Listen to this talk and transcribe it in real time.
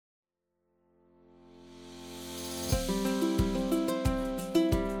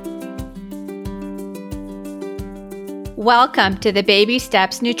Welcome to the Baby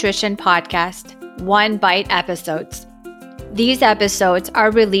Steps Nutrition Podcast, One Bite episodes. These episodes are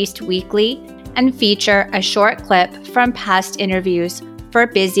released weekly and feature a short clip from past interviews for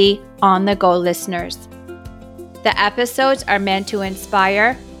busy, on-the-go listeners. The episodes are meant to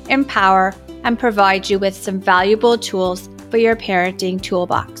inspire, empower, and provide you with some valuable tools for your parenting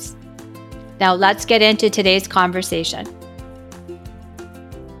toolbox. Now let's get into today's conversation.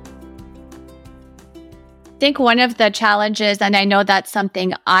 I think one of the challenges, and I know that's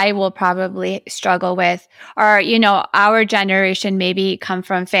something I will probably struggle with, are, our generation maybe come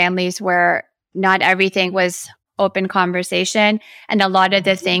from families where not everything was open conversation. And a lot of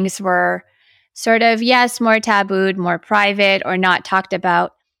the things were sort of, yes, more tabooed, more private, or not talked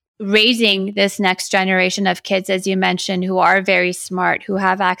about. Raising this next generation of kids, as you mentioned, who are very smart, who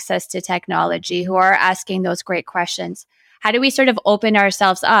have access to technology, who are asking those great questions. How do we sort of open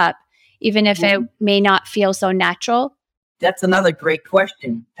ourselves up, even if it may not feel so natural? That's another great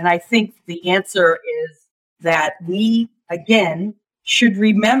question. And I think the answer is that we, again, should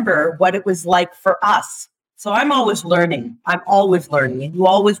remember what it was like for us. So I'm always learning. And you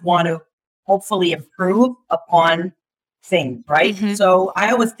always want to hopefully improve upon things, right? Mm-hmm. So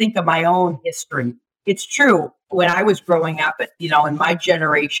I always think of my own history. It's true. When I was growing up, in my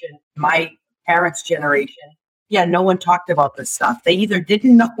generation, my parents' generation, no one talked about this stuff. They either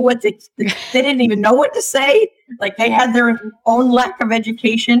didn't know they didn't even know what to say. Like they had their own lack of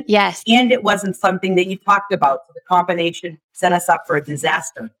education. Yes. And it wasn't something that you talked about. So the combination set us up for a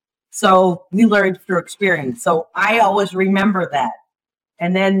disaster. So we learned through experience. So I always remember that.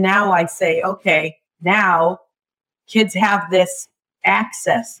 And then now I say, okay, now kids have this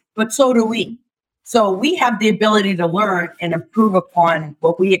access, but so do we. So we have the ability to learn and improve upon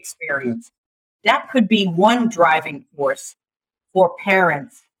what we experience. That could be one driving force for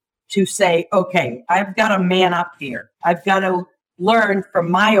parents to say, okay, I've got to man up here. I've got to learn from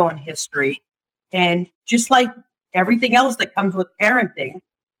my own history. And just like everything else that comes with parenting,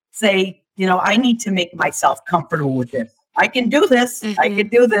 say, I need to make myself comfortable with this. I can do this. Mm-hmm. I can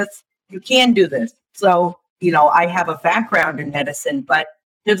do this. You can do this. So, I have a background in medicine, but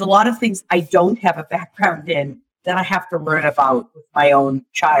there's a lot of things I don't have a background in that I have to learn about with my own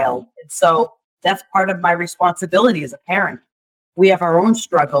child. And so that's part of my responsibility as a parent. We have our own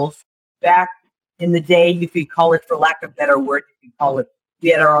struggles. Back in the day, if you call it, for lack of a better word, we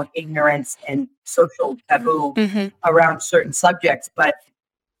had our own ignorance and social taboo around certain subjects. But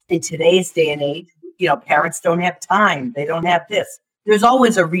in today's day and age, parents don't have time. They don't have this. There's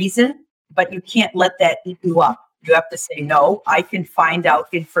always a reason, but you can't let that eat you up. You have to say, no, I can find out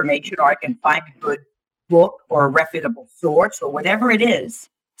information, or I can find a good book or a reputable source or whatever it is,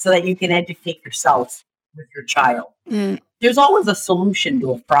 so that you can educate yourself with your child. There's always a solution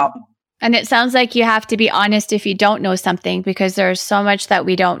to a problem. And it sounds like you have to be honest if you don't know something, because there's so much that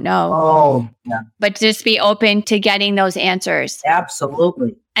we don't know. Oh, yeah. But just be open to getting those answers.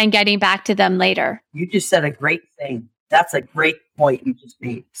 Absolutely. And getting back to them later. You just said a great thing. That's a great point you just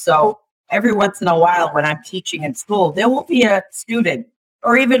made. So every once in a while when I'm teaching in school, there will be a student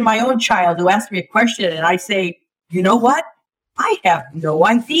or even my own child who asks me a question and I say, you know what? I have no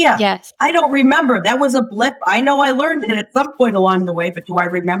idea. Yes. I don't remember. That was a blip. I know I learned it at some point along the way, but do I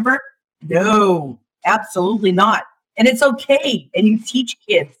remember? No, absolutely not. And it's okay. And you teach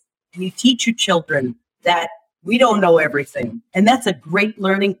kids and you teach your children that we don't know everything. And that's a great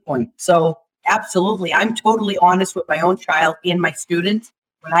learning point. So absolutely. I'm totally honest with my own child and my students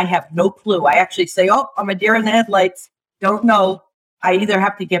when I have no clue. I actually say, I'm a deer in the headlights. Don't know. I either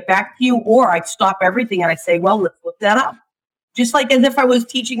have to get back to you or I stop everything and I say, well, let's look that up. Just like as if I was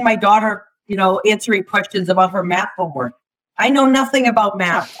teaching my daughter, answering questions about her math homework. I know nothing about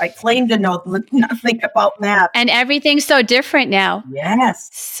math. I claim to know nothing about math. And everything's so different now. Yes.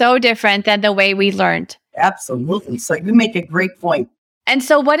 So different than the way we learned. Absolutely. So you make a great point. And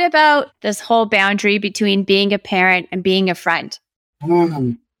so what about this whole boundary between being a parent and being a friend?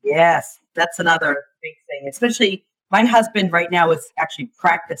 Yes, that's another big thing. Especially my husband right now is actually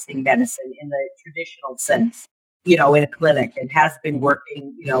practicing medicine in the traditional sense, in a clinic, and has been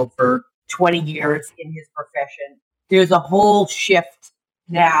working, for 20 years in his profession. There's a whole shift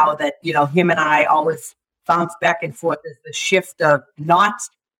now that, him and I always bounce back and forth, is the shift of not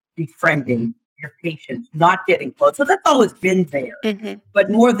befriending your patients, not getting close. So that's always been there. Mm-hmm.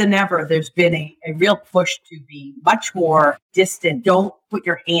 But more than ever, there's been a real push to be much more distant. Don't put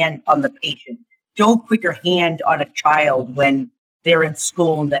your hand on the patient. Don't put your hand on a child when they're in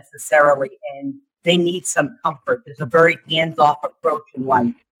school necessarily and they need some comfort. There's a very hands-off approach in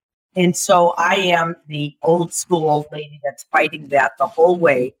life. And so I am the old school lady that's fighting that the whole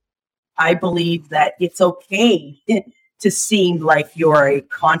way. I believe that it's okay to seem like you're a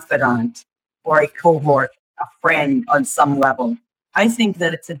confidant or a cohort, a friend on some level. I think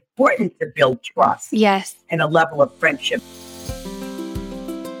that it's important to build trust. Yes. And a level of friendship.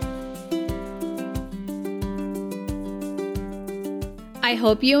 I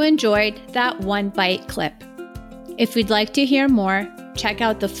hope you enjoyed that One Bite clip. If you'd like to hear more, check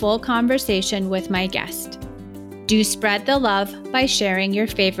out the full conversation with my guest. Do spread the love by sharing your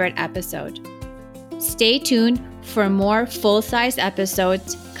favorite episode. Stay tuned for more full-size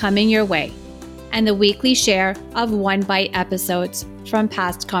episodes coming your way and the weekly share of One Bite episodes from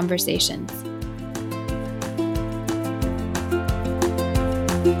past conversations.